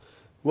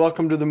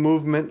Welcome to the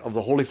movement of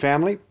the Holy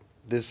Family.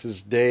 This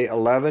is day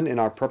 11 in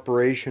our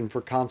preparation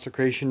for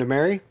consecration to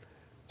Mary.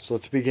 So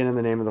let's begin in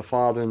the name of the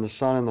Father, and the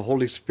Son, and the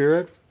Holy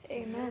Spirit.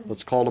 Amen.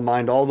 Let's call to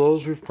mind all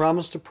those we've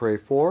promised to pray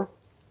for.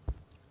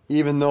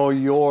 Even though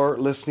you're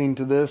listening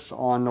to this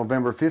on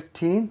November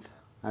 15th,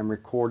 I'm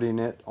recording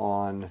it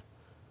on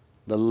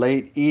the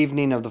late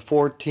evening of the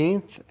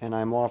 14th, and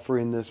I'm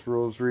offering this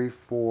rosary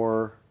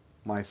for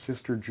my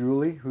sister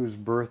Julie, whose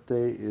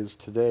birthday is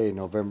today,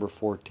 November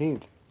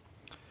 14th.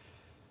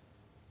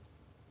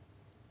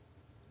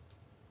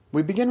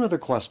 We begin with a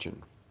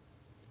question.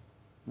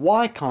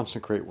 Why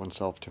consecrate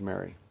oneself to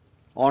Mary?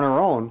 On her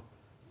own,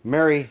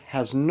 Mary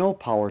has no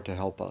power to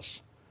help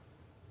us.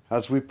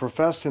 As we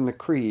profess in the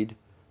Creed,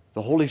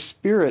 the Holy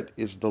Spirit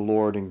is the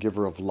Lord and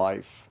giver of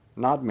life,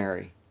 not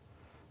Mary.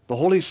 The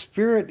Holy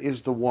Spirit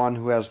is the one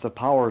who has the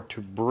power to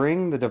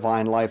bring the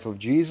divine life of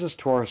Jesus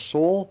to our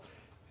soul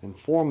and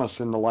form us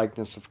in the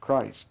likeness of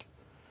Christ.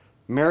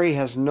 Mary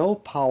has no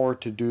power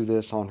to do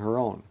this on her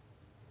own.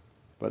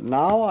 But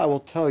now I will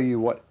tell you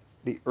what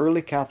the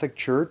early Catholic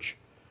Church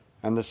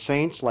and the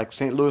saints like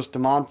St. Louis de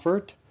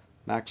Montfort,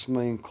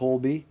 Maximilian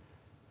Kolbe,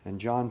 and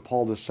John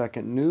Paul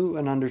II knew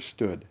and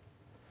understood.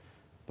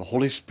 The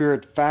Holy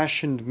Spirit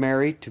fashioned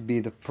Mary to be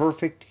the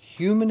perfect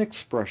human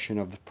expression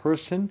of the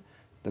person,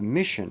 the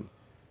mission,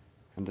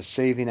 and the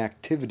saving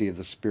activity of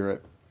the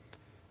Spirit.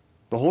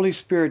 The Holy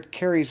Spirit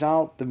carries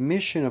out the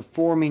mission of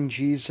forming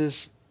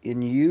Jesus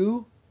in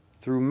you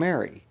through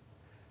Mary.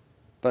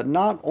 But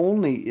not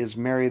only is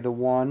Mary the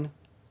one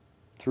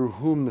through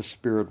whom the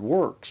Spirit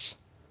works,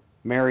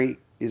 Mary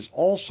is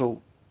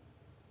also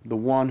the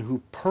one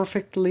who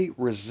perfectly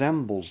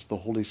resembles the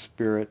Holy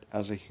Spirit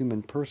as a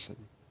human person.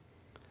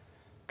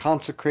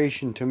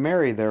 Consecration to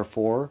Mary,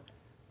 therefore,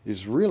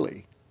 is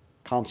really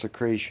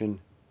consecration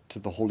to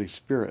the Holy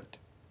Spirit.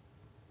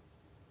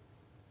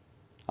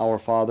 Our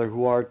Father,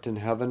 who art in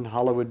heaven,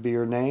 hallowed be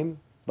your name.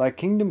 Thy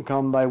kingdom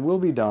come, thy will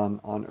be done,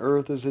 on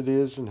earth as it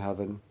is in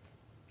heaven.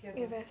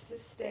 Give us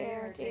this day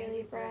our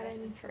daily bread,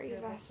 and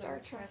forgive us our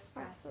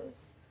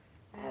trespasses,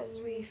 as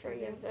we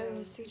forgive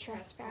those who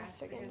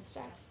trespass against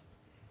us.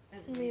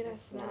 And lead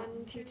us not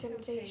into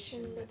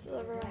temptation, but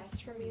deliver us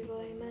from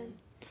evil. Amen.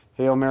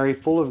 Hail Mary,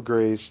 full of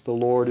grace, the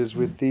Lord is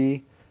with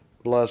thee.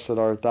 Blessed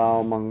art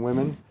thou among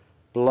women.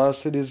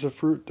 Blessed is the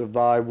fruit of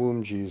thy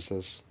womb,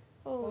 Jesus.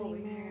 Holy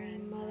Mary,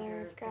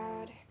 Mother of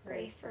God,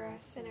 pray for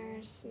us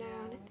sinners,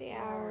 now and at the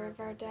hour of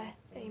our death.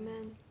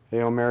 Amen.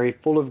 Hail Mary,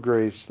 full of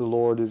grace, the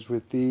Lord is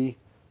with thee.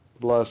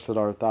 Blessed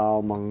art thou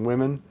among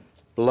women.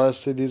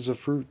 Blessed is the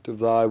fruit of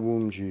thy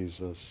womb,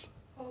 Jesus.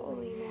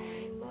 Holy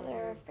Mary,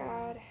 Mother of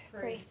God,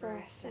 pray for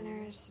us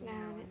sinners, now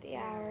and at the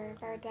hour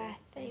of our death.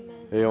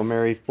 Amen. Hail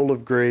Mary, full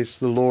of grace,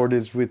 the Lord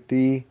is with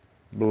thee.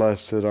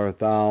 Blessed art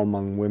thou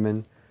among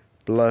women.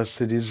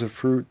 Blessed is the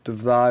fruit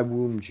of thy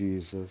womb,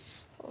 Jesus.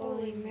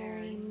 Holy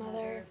Mary,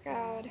 Mother of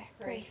God,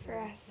 pray for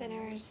us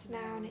sinners,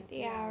 now and at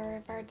the hour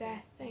of our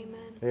death.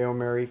 Amen. Hail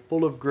Mary,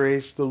 full of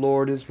grace, the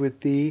Lord is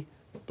with thee.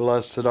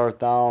 Blessed art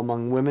thou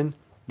among women.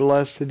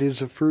 Blessed is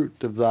the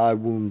fruit of thy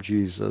womb,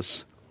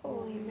 Jesus.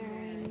 Holy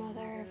Mary,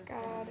 Mother of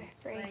God,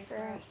 pray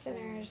for us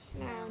sinners,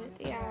 now and at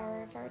the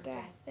hour of our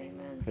death.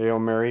 Amen. Hail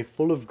Mary,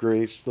 full of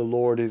grace, the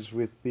Lord is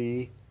with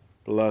thee.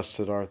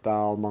 Blessed art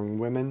thou among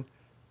women.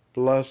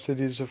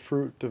 Blessed is the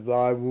fruit of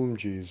thy womb,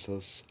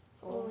 Jesus.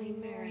 Holy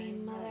Mary,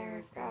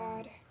 Mother of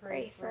God,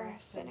 pray for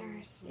us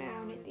sinners,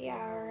 now and at the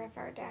hour of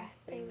our death.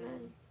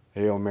 Amen.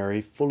 Hail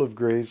Mary, full of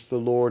grace, the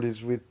Lord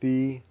is with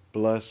thee.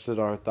 Blessed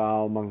art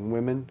thou among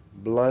women.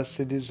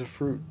 Blessed is the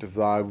fruit of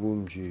thy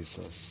womb,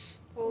 Jesus.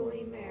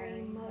 Holy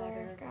Mary,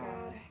 Mother of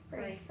God,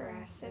 pray for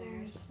us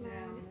sinners, now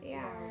and at the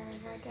hour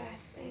of our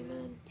death.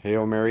 Amen.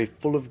 Hail Mary,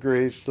 full of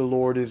grace, the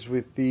Lord is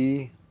with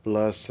thee.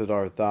 Blessed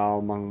art thou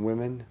among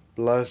women.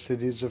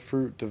 Blessed is the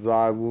fruit of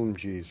thy womb,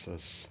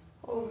 Jesus.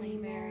 Holy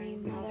Mary,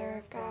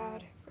 Mother of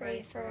God,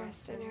 pray for us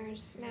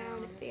sinners, now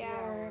and at the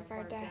hour of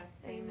our death.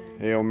 Amen.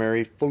 Hail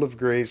Mary, full of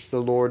grace,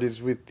 the Lord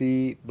is with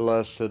thee.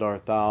 Blessed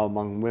art thou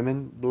among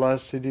women.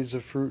 Blessed is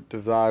the fruit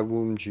of thy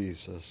womb,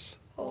 Jesus.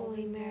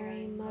 Holy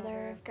Mary,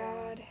 Mother of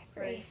God,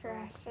 pray for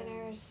us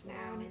sinners,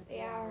 now and at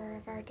the hour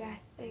of our death.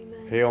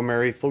 Amen. Hail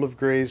Mary, full of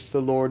grace,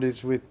 the Lord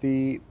is with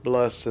thee.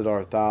 Blessed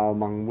art thou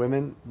among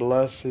women.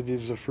 Blessed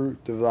is the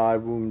fruit of thy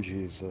womb,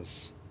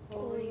 Jesus.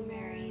 Holy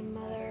Mary,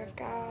 Mother of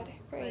God,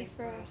 pray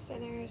for us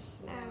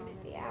sinners, now and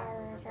at the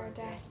hour of our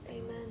death.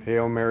 Amen.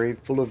 Hail Mary,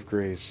 full of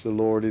grace, the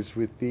Lord is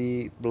with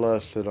thee.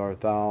 Blessed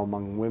art thou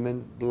among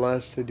women.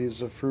 Blessed is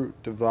the fruit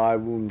of thy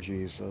womb,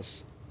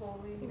 Jesus.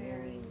 Holy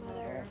Mary,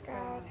 Mother of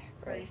God,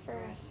 pray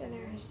for us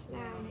sinners,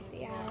 now and at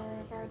the hour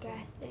of our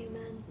death.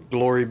 Amen.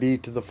 Glory be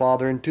to the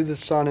Father, and to the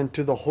Son, and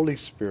to the Holy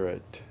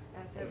Spirit.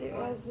 As it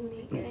was in the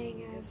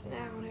beginning, as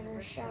now and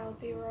ever shall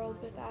be, world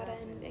without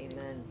end.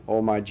 Amen.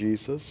 O my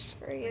Jesus,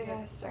 forgive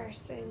us our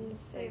sins,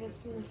 save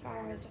us from the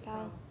fires of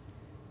hell.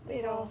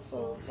 Lead all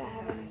souls to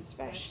heaven,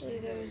 especially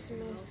those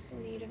most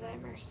in need of thy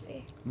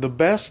mercy. the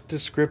best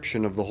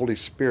description of the Holy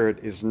Spirit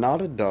is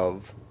not a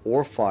dove,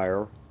 or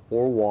fire,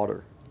 or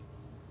water.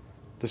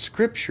 The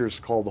Scriptures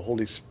call the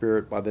Holy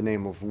Spirit by the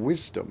name of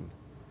wisdom,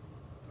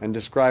 and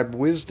describe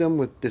wisdom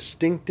with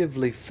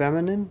distinctively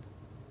feminine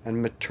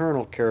and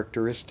maternal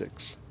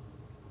characteristics.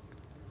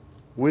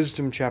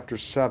 Wisdom chapter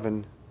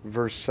 7,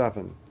 verse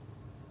 7.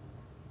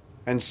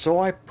 And so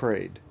I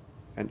prayed,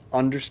 and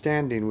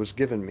understanding was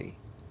given me.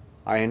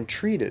 I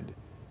entreated,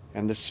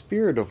 and the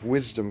spirit of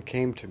wisdom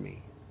came to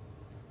me.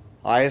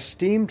 I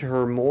esteemed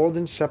her more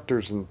than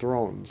scepters and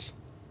thrones.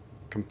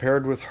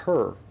 Compared with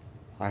her,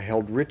 I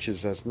held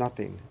riches as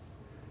nothing.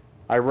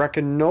 I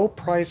reckoned no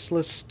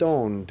priceless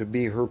stone to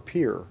be her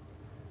peer,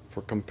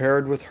 for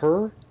compared with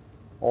her,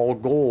 all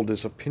gold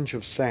is a pinch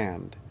of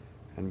sand,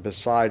 and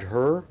beside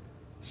her,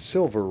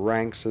 silver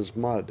ranks as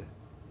mud.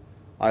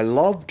 I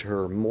loved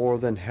her more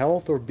than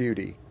health or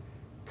beauty,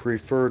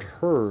 preferred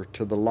her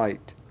to the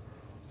light,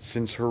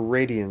 since her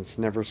radiance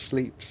never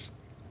sleeps.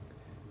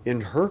 In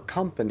her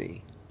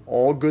company,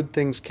 all good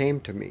things came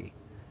to me,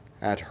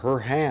 at her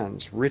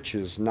hands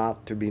riches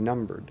not to be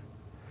numbered.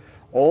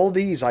 All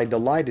these I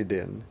delighted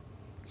in,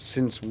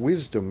 since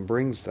wisdom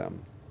brings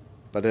them,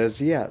 but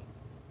as yet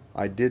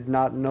I did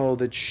not know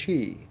that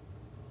she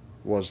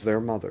was their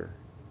mother.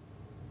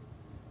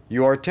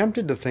 You are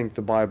tempted to think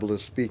the Bible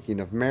is speaking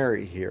of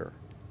Mary here,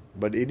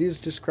 but it is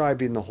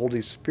describing the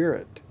Holy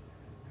Spirit,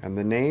 and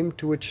the name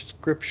to which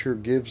Scripture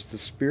gives the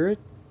Spirit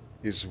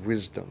is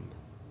wisdom.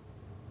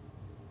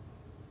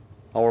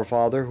 Our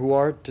Father, who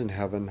art in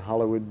heaven,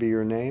 hallowed be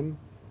your name.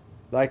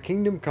 Thy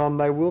kingdom come,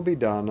 thy will be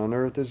done, on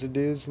earth as it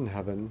is in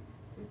heaven.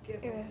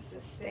 Give us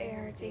this day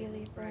our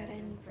daily bread,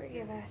 and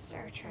forgive us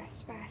our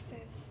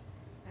trespasses,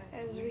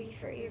 as we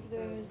forgive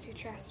those who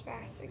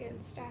trespass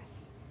against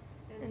us.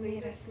 And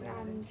lead us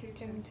not into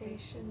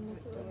temptation,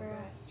 but deliver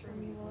us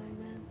from evil.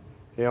 Amen.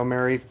 Hail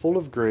Mary, full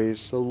of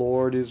grace, the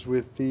Lord is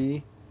with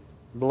thee.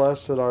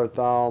 Blessed art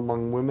thou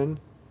among women.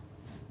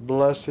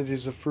 Blessed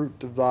is the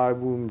fruit of thy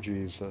womb,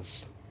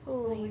 Jesus.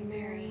 Holy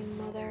Mary,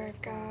 Mother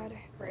of God,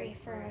 pray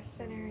for us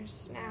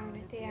sinners, now and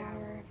at the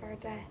hour of our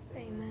death.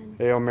 Amen.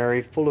 Hail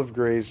Mary, full of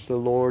grace, the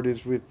Lord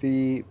is with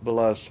thee.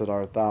 Blessed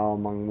art thou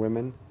among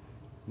women.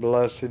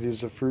 Blessed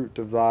is the fruit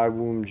of thy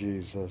womb,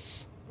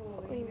 Jesus.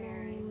 Holy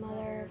Mary,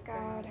 Mother of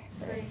God,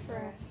 pray for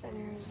us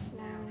sinners,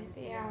 now and at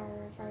the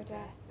hour of our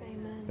death.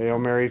 Amen. Hail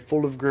Mary,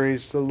 full of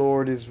grace, the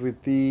Lord is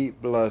with thee.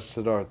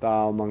 Blessed art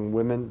thou among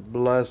women.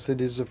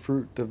 Blessed is the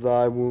fruit of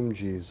thy womb,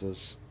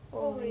 Jesus.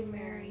 Holy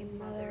Mary,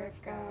 Mother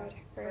of God,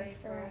 pray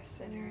for us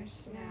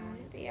sinners, now and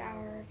at the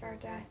hour of our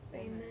death.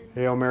 Amen.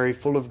 Hail Mary,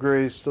 full of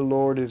grace, the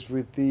Lord is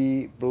with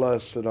thee.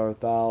 Blessed art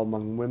thou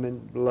among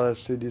women.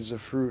 Blessed is the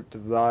fruit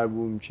of thy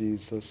womb,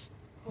 Jesus.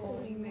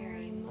 Holy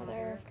Mary,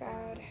 Mother of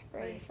God,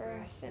 pray for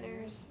us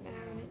sinners, now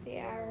and at the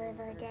hour of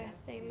our death.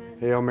 Amen.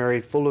 Hail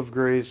Mary, full of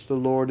grace, the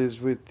Lord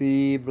is with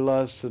thee.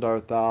 Blessed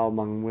art thou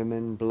among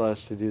women.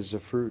 Blessed is the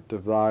fruit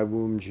of thy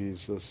womb,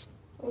 Jesus.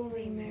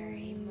 Holy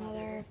Mary,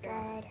 Mother of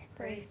God,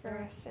 pray for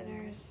us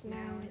sinners, now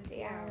and at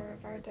the hour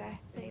of our death.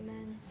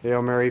 Amen.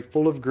 Hail Mary,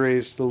 full of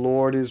grace, the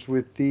Lord is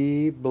with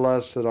thee.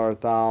 Blessed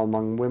art thou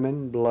among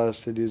women.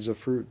 Blessed is the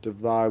fruit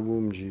of thy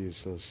womb,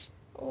 Jesus.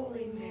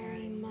 Holy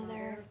Mary,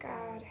 Mother of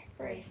God,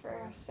 pray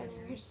for us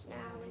sinners,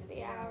 now and at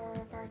the hour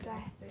of our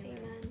death.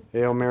 Amen.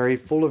 Hail Mary,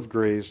 full of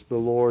grace, the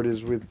Lord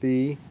is with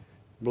thee.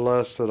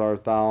 Blessed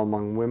art thou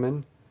among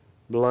women.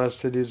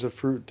 Blessed is the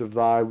fruit of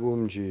thy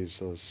womb,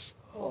 Jesus.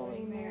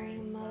 Holy Mary,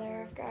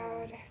 Mother of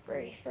God,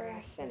 pray for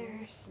us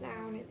sinners,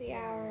 now and at the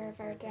hour of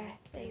our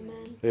death.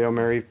 Amen. Hail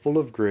Mary, full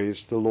of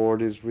grace, the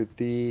Lord is with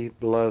thee.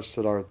 Blessed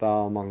art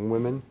thou among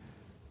women.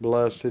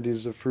 Blessed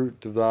is the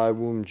fruit of thy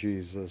womb,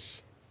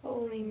 Jesus.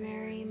 Holy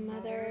Mary,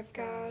 Mother of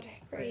God,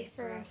 pray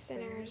for us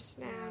sinners,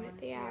 now and at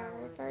the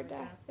hour of our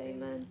death.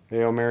 Amen.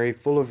 Hail Mary,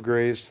 full of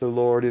grace, the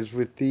Lord is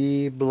with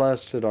thee.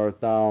 Blessed art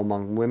thou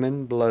among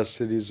women.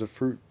 Blessed is the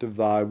fruit of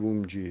thy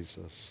womb,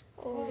 Jesus.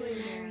 Holy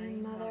Mary,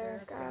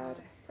 Mother of God,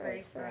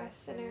 pray for us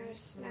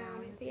sinners, now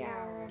and at the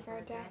hour of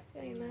our death.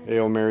 Amen.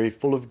 Hail Mary,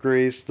 full of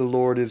grace, the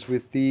Lord is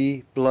with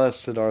thee.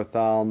 Blessed art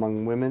thou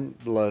among women.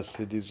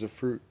 Blessed is the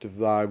fruit of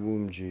thy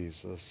womb,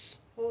 Jesus.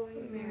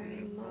 Holy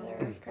Mary,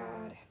 Mother of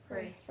God,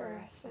 pray for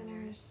us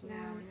sinners,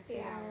 now and at the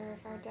hour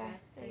of our death.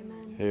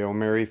 Amen. Hail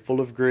Mary, full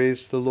of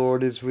grace, the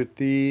Lord is with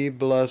thee.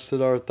 Blessed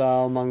art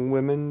thou among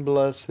women.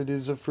 Blessed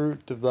is the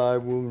fruit of thy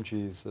womb,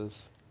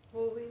 Jesus.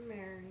 Holy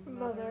Mary,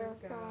 Mother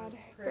of God,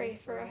 pray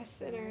for us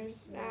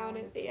sinners, now and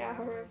at the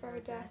hour of our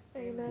death.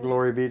 Amen.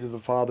 Glory be to the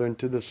Father, and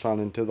to the Son,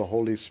 and to the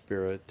Holy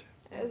Spirit.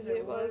 As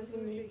it was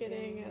in the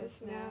beginning,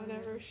 as now, and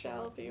ever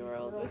shall be,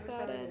 world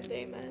without end.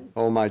 Amen.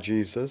 O my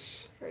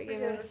Jesus,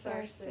 Forgive us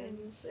our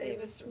sins,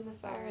 save us from the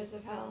fires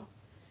of hell.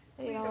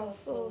 Lead all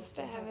souls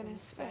to heaven,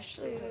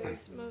 especially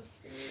those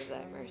most in need of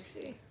thy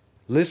mercy.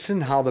 listen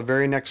how the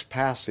very next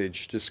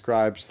passage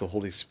describes the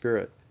Holy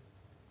Spirit.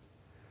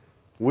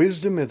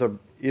 Wisdom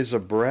is a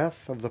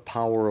breath of the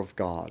power of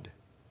God.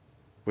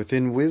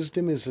 Within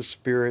wisdom is a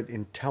spirit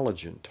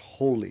intelligent,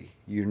 holy,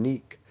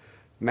 unique,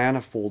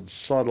 manifold,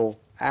 subtle,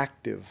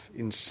 active,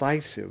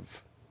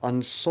 incisive,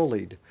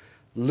 unsullied,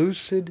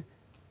 lucid,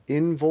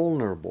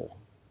 invulnerable,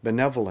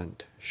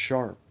 benevolent,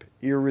 sharp,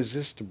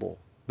 irresistible,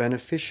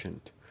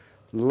 beneficent,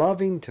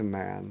 loving to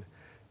man,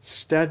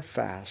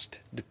 steadfast,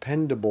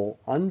 dependable,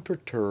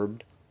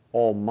 unperturbed,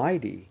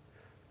 almighty,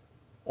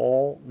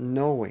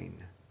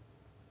 all-knowing,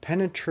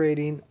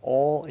 penetrating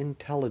all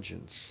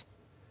intelligence,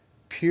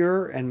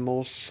 pure and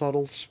most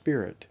subtle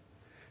spirit.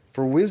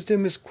 For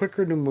wisdom is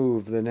quicker to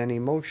move than any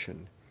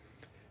motion.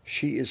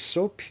 She is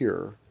so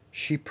pure,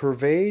 she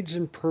pervades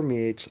and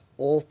permeates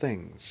all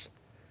things.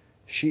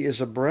 She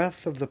is a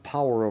breath of the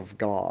power of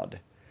God,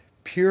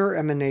 pure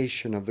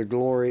emanation of the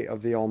glory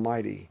of the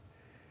Almighty.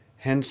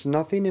 Hence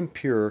nothing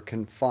impure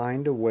can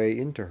find a way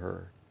into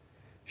her.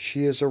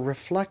 She is a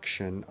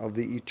reflection of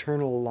the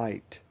eternal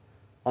light,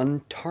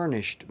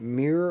 untarnished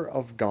mirror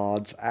of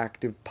God's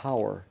active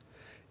power,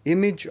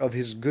 image of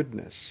His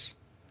goodness.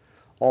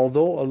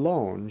 Although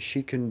alone,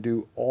 she can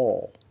do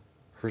all,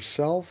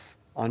 herself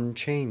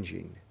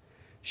unchanging.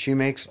 She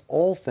makes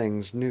all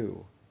things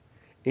new.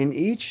 In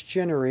each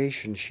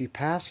generation she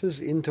passes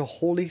into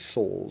holy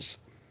souls.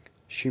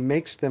 She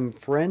makes them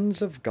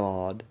friends of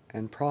God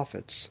and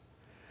prophets.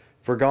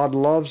 For God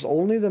loves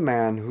only the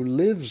man who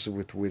lives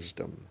with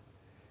wisdom.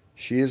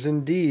 She is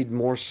indeed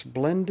more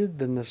splendid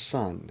than the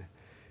sun.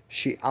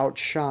 She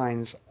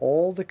outshines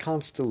all the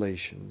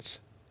constellations.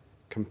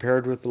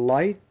 Compared with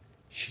light,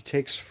 she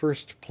takes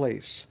first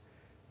place.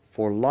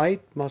 For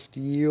light must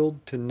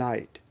yield to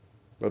night,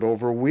 but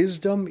over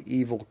wisdom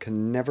evil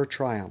can never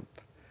triumph.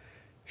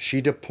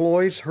 She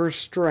deploys her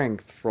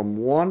strength from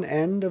one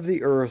end of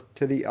the earth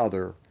to the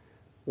other,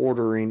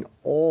 ordering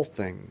all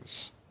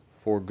things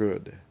for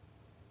good.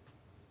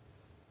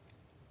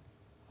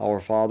 Our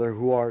Father,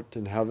 who art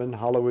in heaven,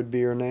 hallowed be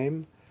your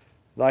name.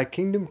 Thy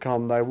kingdom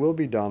come, thy will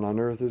be done on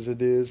earth as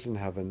it is in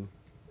heaven.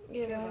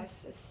 Give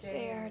us this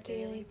day our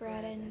daily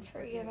bread, and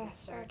forgive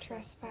us our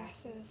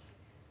trespasses,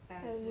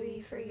 as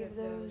we forgive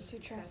those who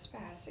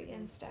trespass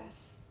against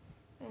us.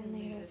 And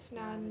lead us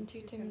not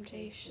into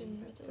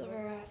temptation, but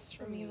deliver us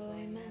from evil.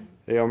 Amen.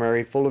 Hail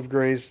Mary, full of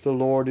grace, the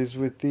Lord is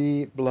with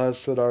thee.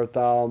 Blessed art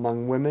thou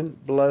among women.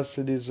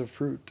 Blessed is the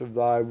fruit of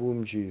thy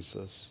womb,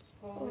 Jesus.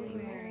 Holy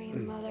Mary,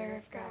 Mother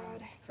of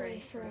God, pray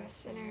for us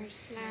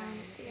sinners, now and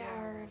at the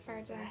hour of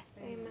our death.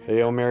 Amen.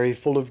 Hail Mary,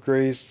 full of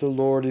grace, the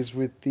Lord is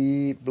with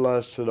thee.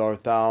 Blessed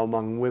art thou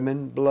among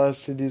women.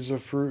 Blessed is the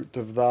fruit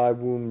of thy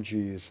womb,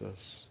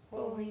 Jesus.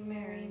 Holy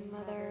Mary,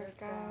 Mother of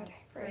God,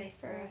 pray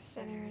for us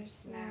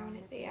sinners, now and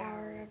at the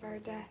hour of our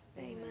death.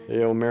 Amen.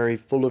 Hail Mary,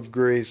 full of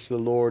grace, the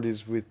Lord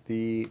is with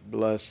thee.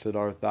 Blessed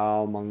art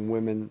thou among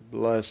women.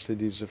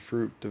 Blessed is the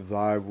fruit of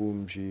thy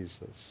womb,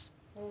 Jesus.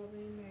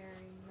 Holy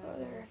Mary,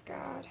 Mother of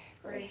God,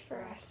 pray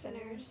for us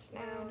sinners,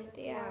 now and at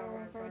the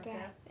hour of our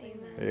death.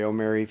 Amen. Hail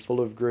Mary,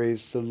 full of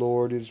grace, the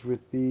Lord is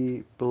with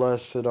thee.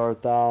 Blessed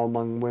art thou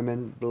among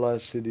women.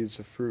 Blessed is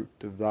the fruit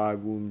of thy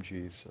womb,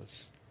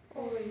 Jesus.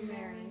 Holy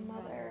Mary,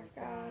 Mother of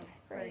God,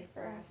 pray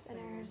for us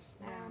sinners,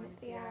 now and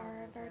at the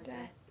hour of our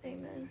death.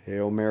 Amen.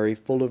 Hail Mary,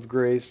 full of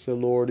grace, the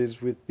Lord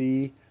is with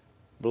thee.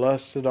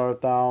 Blessed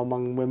art thou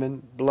among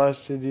women.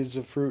 Blessed is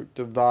the fruit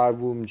of thy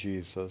womb,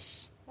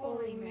 Jesus.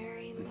 Holy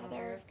Mary,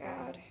 Mother of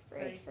God,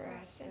 pray for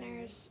us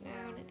sinners,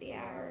 now and at the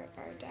hour of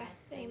our death.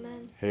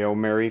 Amen. Hail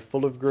Mary,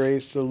 full of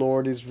grace, the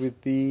Lord is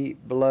with thee.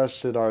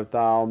 Blessed art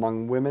thou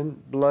among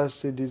women.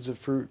 Blessed is the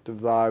fruit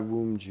of thy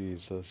womb,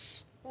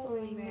 Jesus.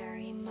 Holy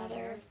Mary,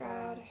 Mother of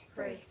God,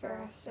 pray for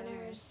us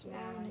sinners,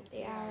 now and at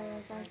the hour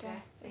of our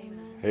death.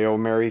 Amen. Hail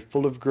Mary,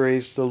 full of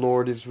grace, the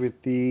Lord is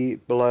with thee.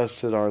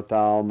 Blessed art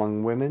thou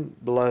among women.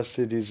 Blessed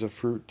is the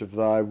fruit of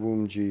thy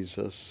womb,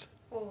 Jesus.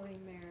 Holy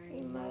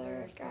Mary,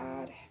 Mother of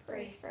God,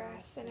 pray for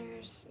us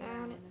sinners,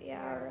 now and at the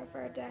hour of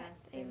our death.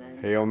 Amen.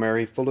 Hail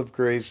Mary, full of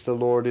grace, the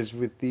Lord is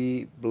with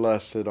thee.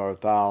 Blessed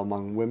art thou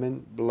among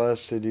women.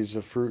 Blessed is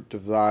the fruit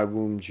of thy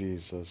womb,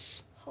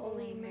 Jesus.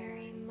 Holy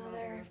Mary,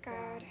 Mother of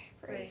God,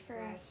 pray for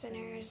us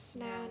sinners,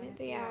 now and at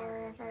the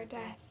hour of our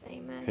death.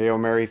 Amen. Hail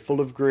Mary, full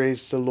of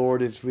grace, the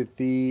Lord is with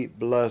thee.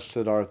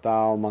 Blessed art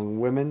thou among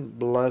women.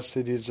 Blessed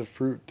is the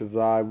fruit of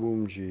thy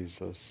womb,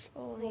 Jesus.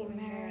 Holy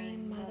Mary,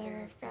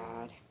 Mother of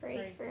God,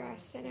 pray for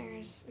us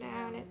sinners,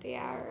 now and at the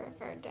hour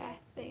of our death.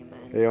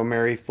 Amen. Hail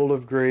Mary, full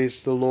of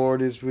grace, the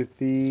Lord is with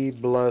thee.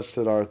 Blessed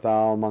art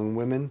thou among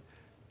women.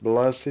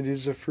 Blessed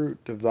is the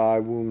fruit of thy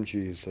womb,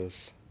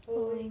 Jesus.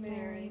 Holy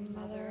Mary,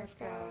 Mother of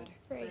God,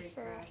 pray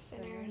for us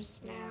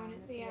sinners, now and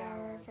at the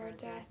hour of our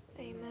death.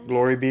 Amen.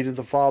 Glory be to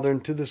the Father,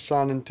 and to the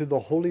Son, and to the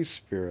Holy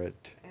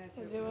Spirit. As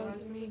it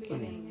was in the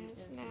beginning,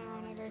 is now,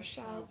 and ever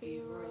shall be,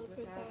 world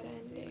without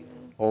end.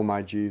 Amen. O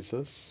my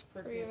Jesus,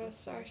 forgive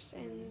us our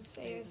sins,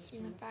 save us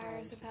from the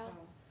fires of hell.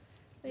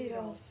 Lead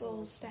all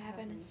souls to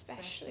heaven,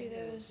 especially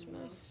those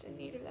most in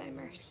need of thy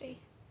mercy.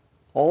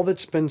 all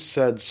that's been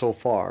said so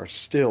far,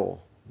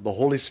 still, the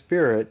Holy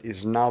Spirit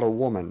is not a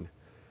woman.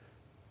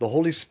 The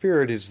Holy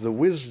Spirit is the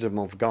wisdom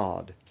of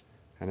God,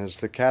 and as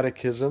the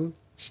Catechism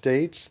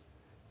states,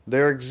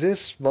 there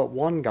exists but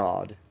one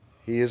God.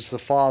 He is the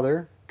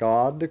Father,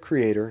 God, the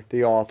Creator,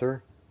 the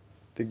Author,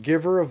 the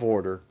Giver of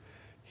order.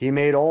 He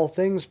made all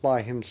things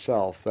by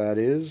himself, that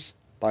is,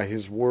 by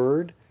his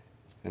Word,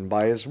 and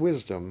by his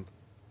wisdom,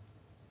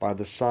 by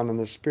the Son and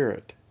the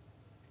Spirit.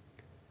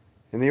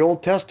 In the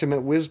Old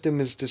Testament, wisdom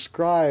is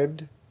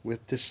described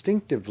with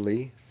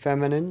distinctively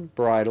feminine,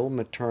 bridal,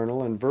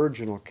 maternal, and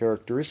virginal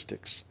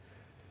characteristics.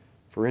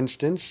 For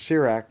instance,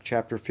 Sirach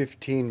chapter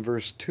 15,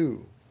 verse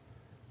 2,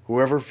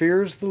 "Whoever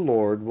fears the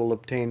Lord will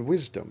obtain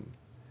wisdom.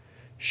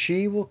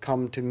 She will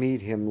come to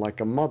meet him like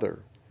a mother,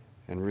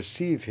 and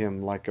receive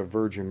him like a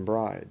virgin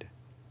bride."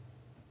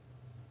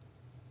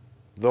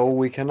 Though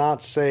we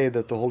cannot say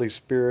that the Holy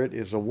Spirit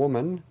is a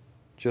woman,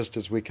 just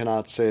as we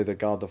cannot say that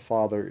God the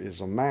Father is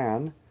a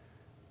man,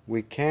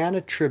 we can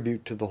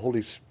attribute to the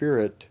Holy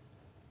Spirit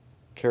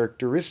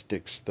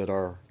characteristics that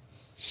are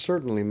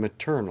certainly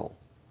maternal.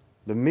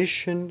 The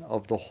mission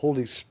of the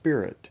Holy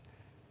Spirit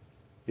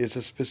is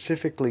a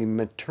specifically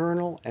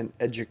maternal and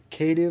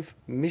educative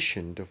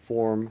mission to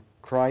form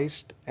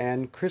Christ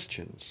and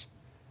Christians.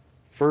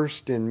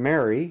 First in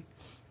Mary,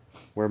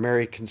 where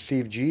Mary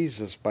conceived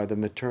Jesus by the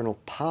maternal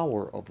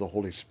power of the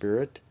Holy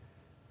Spirit,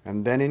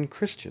 and then in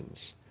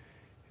Christians,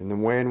 in the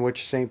way in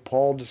which St.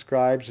 Paul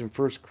describes in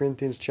 1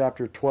 Corinthians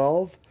chapter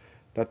 12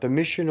 that the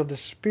mission of the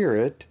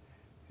Spirit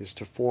is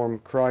to form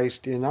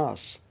Christ in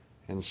us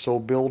and so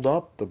build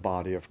up the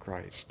body of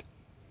Christ.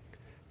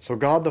 So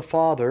God the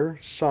Father,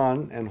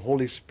 Son, and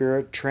Holy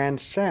Spirit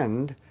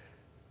transcend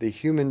the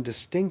human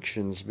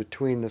distinctions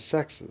between the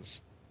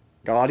sexes.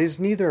 God is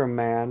neither a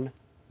man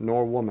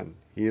nor woman.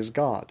 He is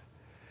God.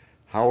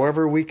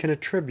 However, we can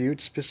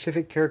attribute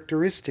specific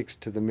characteristics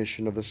to the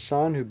mission of the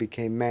Son who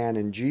became man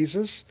in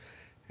Jesus,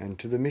 and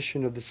to the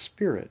mission of the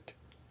Spirit.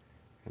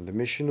 And the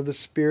mission of the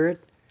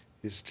Spirit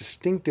is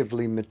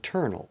distinctively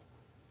maternal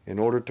in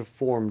order to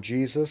form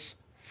Jesus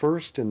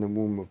first in the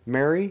womb of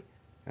Mary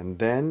and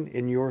then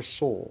in your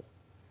soul.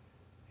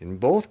 In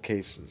both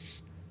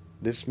cases,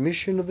 this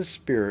mission of the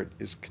Spirit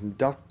is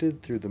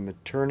conducted through the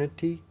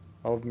maternity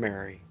of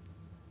Mary.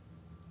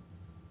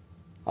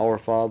 Our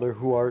Father,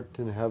 who art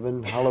in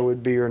heaven,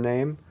 hallowed be your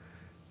name.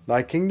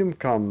 Thy kingdom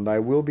come, thy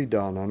will be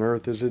done, on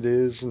earth as it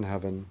is in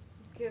heaven.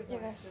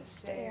 Give us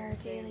this day our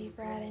daily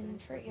bread,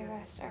 and forgive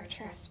us our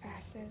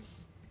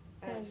trespasses,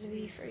 as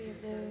we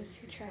forgive those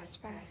who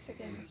trespass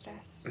against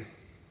us.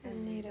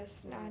 And lead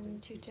us not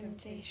into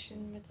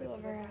temptation, but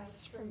deliver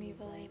us from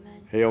evil.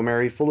 Amen. Hail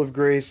Mary, full of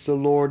grace, the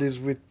Lord is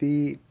with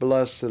thee.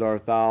 Blessed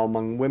art thou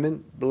among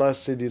women.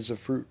 Blessed is the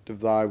fruit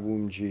of thy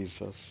womb,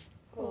 Jesus.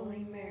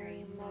 Holy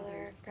Mary,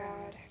 Mother of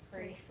God,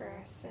 pray for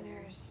us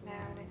sinners,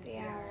 now and at the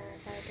hour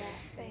of our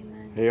death.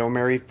 Amen. Hail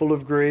Mary, full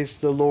of grace,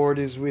 the Lord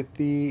is with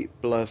thee.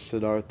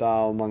 Blessed art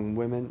thou among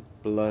women.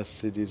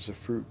 Blessed is the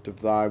fruit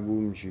of thy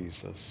womb,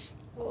 Jesus.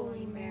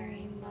 Holy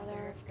Mary,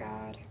 Mother of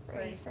God,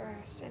 pray for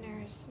us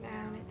sinners,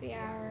 now and at the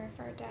hour of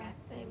our death.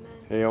 Amen.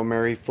 Hail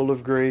Mary, full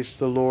of grace,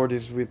 the Lord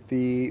is with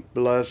thee.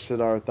 Blessed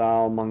art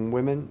thou among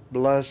women.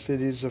 Blessed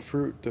is the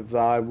fruit of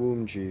thy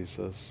womb,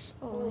 Jesus.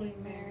 Holy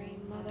Mary,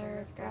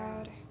 Mother of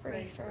God,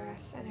 pray for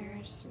us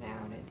sinners,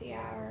 now and at the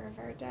hour of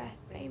our death.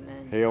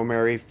 Amen. Hail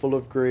Mary, full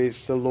of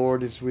grace, the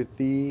Lord is with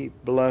thee.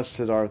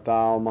 Blessed art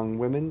thou among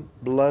women.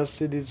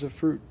 Blessed is the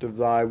fruit of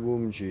thy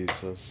womb,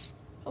 Jesus.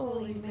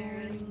 Holy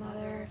Mary,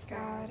 Mother of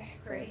God,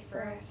 pray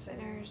for us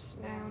sinners,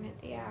 now and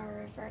at the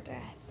hour of our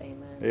death.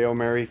 Amen. Hail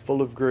Mary,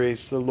 full of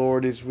grace, the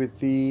Lord is with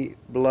thee.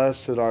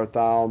 Blessed art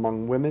thou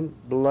among women.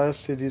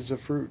 Blessed is the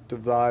fruit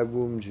of thy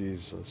womb,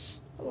 Jesus.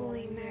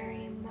 Holy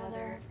Mary,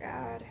 Mother of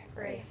God,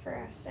 pray for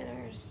us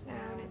sinners,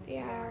 now and at the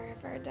hour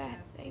of our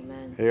death.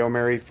 Amen. Hail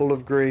Mary, full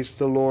of grace,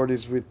 the Lord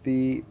is with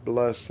thee.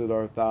 Blessed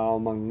art thou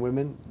among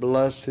women.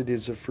 Blessed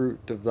is the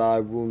fruit of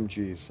thy womb,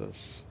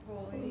 Jesus.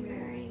 Holy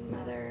Mary,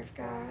 Mother of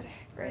God,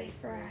 pray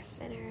for us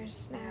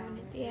sinners, now and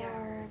at the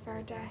hour of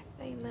our death.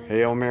 Amen.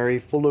 Hail Mary,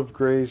 full of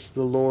grace,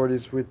 the Lord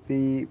is with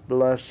thee.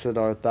 Blessed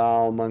art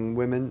thou among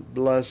women.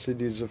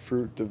 Blessed is the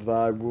fruit of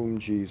thy womb,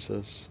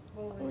 Jesus.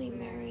 Holy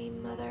Mary,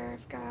 Mother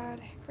of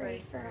God,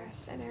 pray for us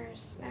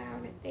sinners, now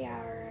and at the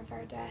hour of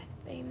our death.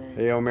 Amen.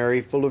 Hail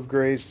Mary, full of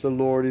grace, the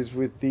Lord is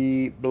with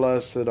thee.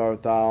 Blessed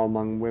art thou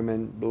among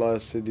women.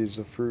 Blessed is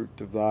the fruit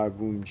of thy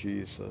womb,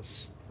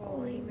 Jesus.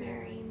 Holy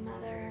Mary,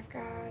 Mother of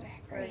God,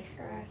 pray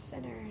for us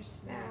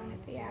sinners, now and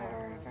at the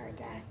hour of our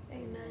death.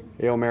 Amen.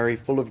 Hail Mary,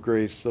 full of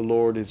grace, the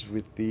Lord is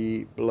with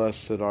thee.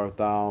 Blessed art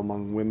thou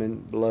among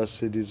women.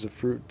 Blessed is the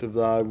fruit of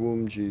thy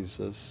womb,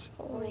 Jesus.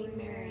 Holy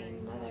Mary,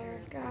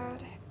 Mother of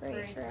God,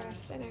 pray for us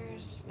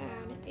sinners, now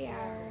and at the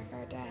hour of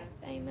our death.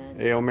 Amen.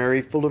 Hail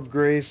Mary, full of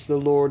grace, the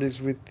Lord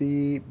is with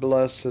thee.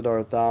 Blessed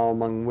art thou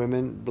among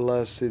women.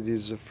 Blessed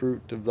is the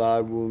fruit of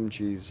thy womb,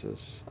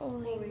 Jesus.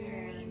 Holy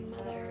Mary,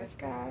 Mother of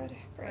God,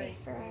 pray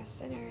for us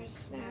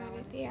sinners, now and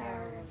at the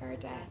hour of our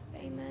death.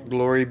 Amen.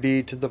 Glory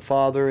be to the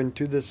Father, and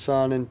to the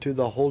Son, and to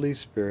the Holy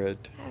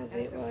Spirit. As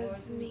it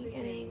was in the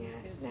beginning,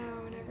 as now,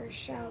 and ever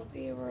shall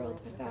be, a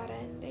world without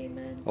end.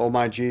 Amen. O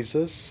my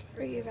Jesus,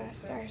 forgive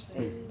us our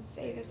sins,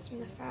 save us from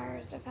the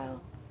fires of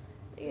hell.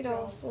 Lead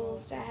all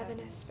souls to heaven,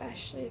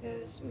 especially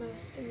those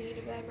most in need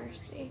of thy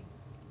mercy.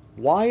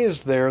 why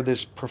is there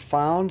this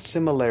profound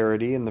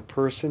similarity in the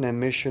person and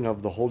mission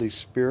of the Holy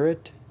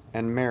Spirit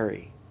and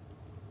Mary?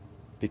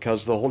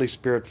 Because the Holy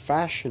Spirit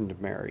fashioned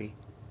Mary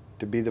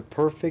to be the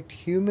perfect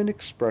human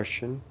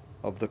expression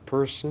of the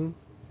person,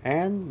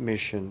 and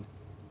mission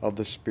of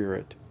the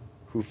Spirit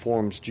who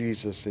forms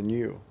Jesus in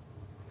you.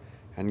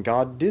 And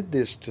God did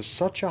this to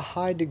such a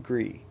high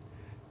degree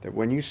that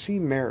when you see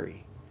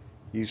Mary,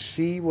 you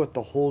see what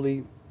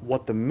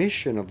the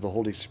mission of the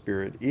Holy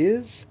Spirit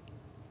is,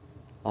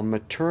 a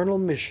maternal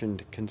mission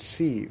to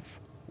conceive,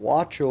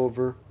 watch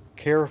over,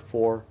 care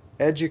for,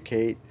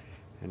 educate,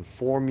 and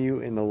form you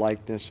in the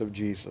likeness of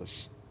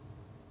Jesus.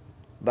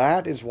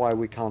 That is why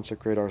we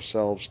consecrate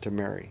ourselves to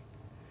Mary.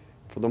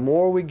 For the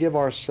more we give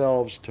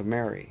ourselves to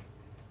Mary,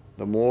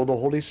 the more the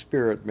Holy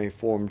Spirit may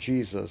form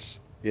Jesus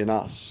in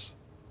us.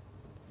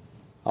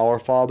 Our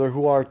Father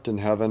who art in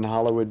heaven,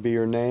 hallowed be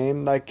your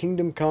name. Thy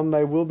kingdom come,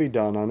 thy will be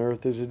done on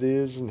earth as it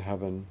is in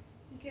heaven.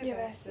 Give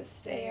us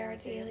this day our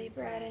daily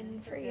bread,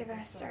 and forgive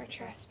us our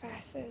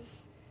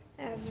trespasses,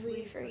 as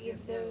we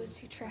forgive those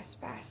who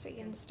trespass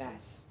against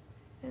us.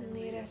 And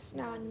lead us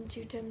not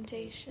into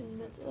temptation,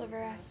 but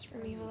deliver us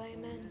from evil.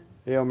 Amen.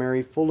 Hail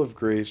Mary, full of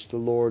grace, the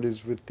Lord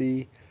is with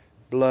thee.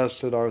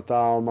 Blessed art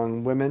thou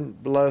among women,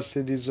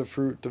 blessed is the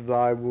fruit of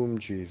thy womb,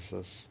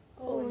 Jesus.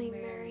 Holy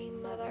Mary,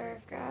 Mother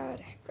of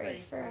God, pray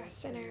for us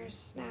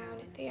sinners, now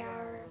and at the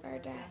hour of our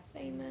death.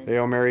 Amen.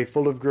 Hail Mary,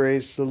 full of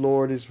grace, the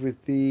Lord is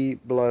with thee.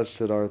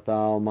 Blessed art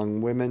thou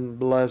among women,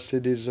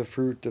 blessed is the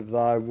fruit of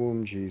thy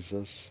womb,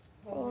 Jesus.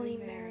 Holy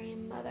Mary,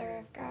 Mother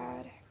of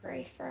God,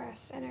 pray for us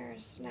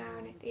sinners, now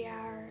and at the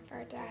hour of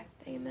our death.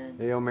 Amen.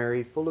 Hail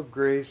Mary, full of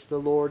grace, the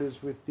Lord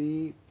is with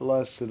thee.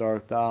 Blessed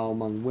art thou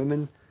among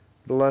women,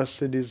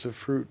 blessed is the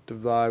fruit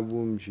of thy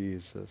womb,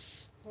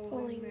 Jesus.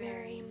 Holy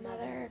Mary,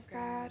 Mother of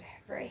God,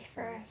 pray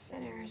for us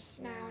sinners,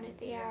 now and at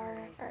the hour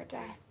of our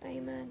death.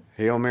 Amen.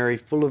 Hail Mary,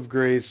 full of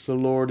grace, the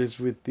Lord is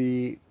with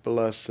thee.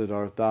 Blessed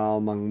art thou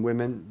among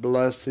women,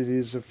 blessed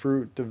is the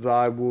fruit of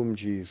thy womb,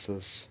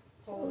 Jesus.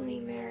 Holy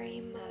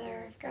Mary,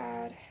 Mother of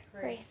God,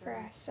 pray for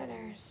us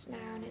sinners,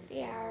 now and at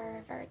the hour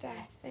of our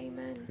death.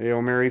 Amen.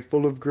 Hail Mary,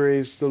 full of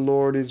grace, the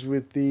Lord is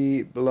with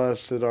thee.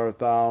 Blessed art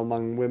thou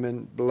among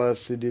women,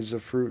 blessed is the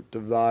fruit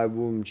of thy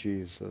womb,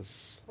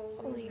 Jesus.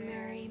 Holy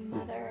Mary,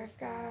 Mother of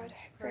God,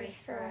 pray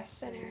for us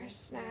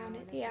sinners, now and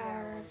at the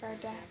hour of our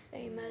death.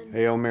 Amen.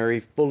 Hail Mary,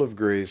 full of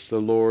grace, the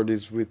Lord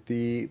is with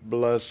thee.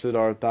 Blessed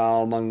art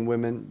thou among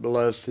women,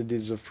 blessed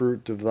is the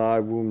fruit of thy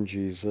womb,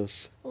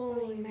 Jesus.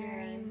 Holy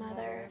Mary,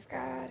 Mother of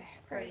God,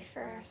 pray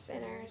for us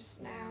sinners,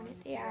 now and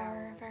at the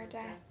hour of our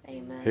death.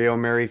 Amen. Hail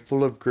Mary,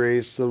 full of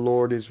grace, the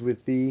Lord is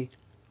with thee.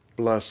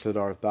 Blessed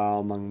art thou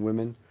among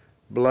women,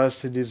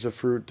 blessed is the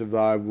fruit of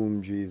thy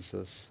womb,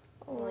 Jesus.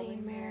 Holy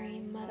Mary,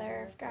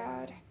 Mother of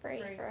God,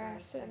 pray for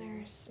us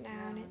sinners,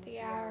 now and at the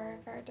hour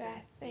of our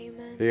death.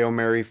 Amen. Hail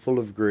Mary, full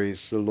of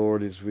grace, the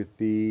Lord is with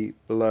thee.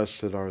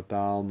 Blessed art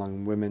thou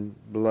among women,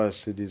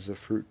 blessed is the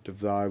fruit of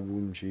thy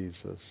womb,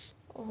 Jesus.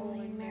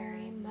 Holy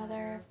Mary,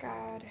 Mother of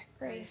God,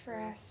 pray for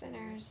us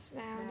sinners,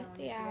 now and at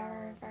the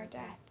hour of our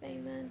death.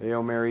 Amen.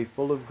 Hail Mary,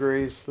 full of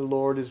grace, the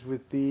Lord is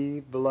with thee.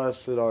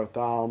 Blessed art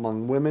thou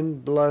among women,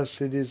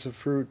 blessed is the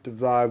fruit of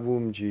thy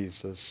womb,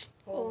 Jesus.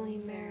 Holy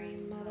Mary,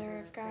 Mother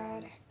of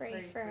God,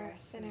 pray for us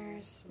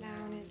sinners,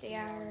 now and at the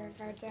hour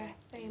of our death.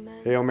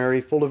 Amen. Hail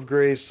Mary, full of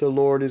grace, the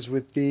Lord is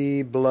with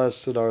thee.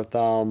 Blessed art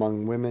thou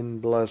among women,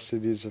 blessed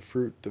is the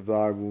fruit of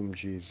thy womb,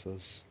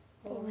 Jesus.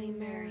 Holy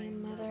Mary,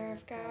 Mother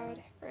of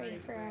God, pray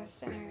for us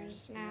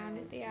sinners, now and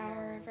at the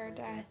hour of our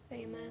death.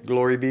 Amen.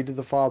 Glory be to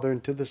the Father,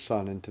 and to the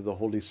Son, and to the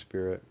Holy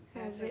Spirit.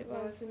 As it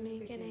was in the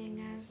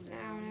beginning, as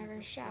now and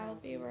ever shall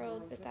be,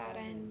 world without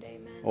end.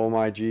 Amen. O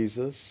my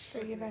Jesus,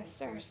 Forgive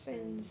us our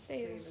sins,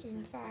 save us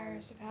from the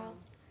fires of hell.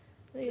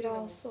 Lead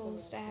all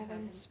souls to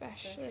heaven,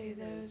 especially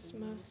those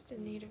most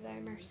in need of thy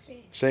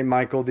mercy. Saint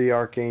Michael the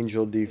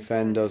Archangel,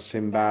 defend us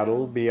in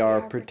battle. Be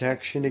our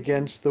protection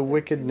against the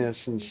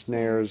wickedness and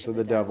snares of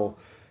the devil.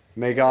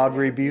 May God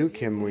rebuke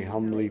him, we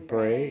humbly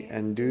pray.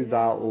 And do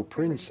thou, O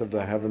Prince of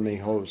the heavenly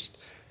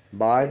host,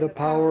 by the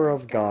power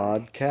of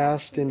God,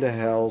 cast into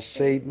hell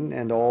Satan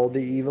and all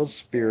the evil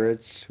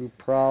spirits who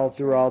prowl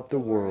throughout the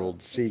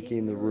world,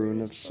 seeking the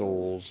ruin of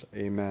souls.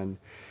 Amen.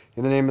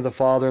 In the name of the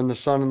Father, and the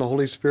Son, and the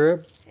Holy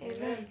Spirit.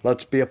 Amen.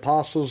 Let's be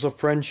apostles of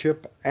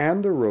friendship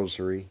and the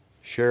rosary.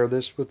 Share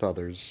this with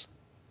others.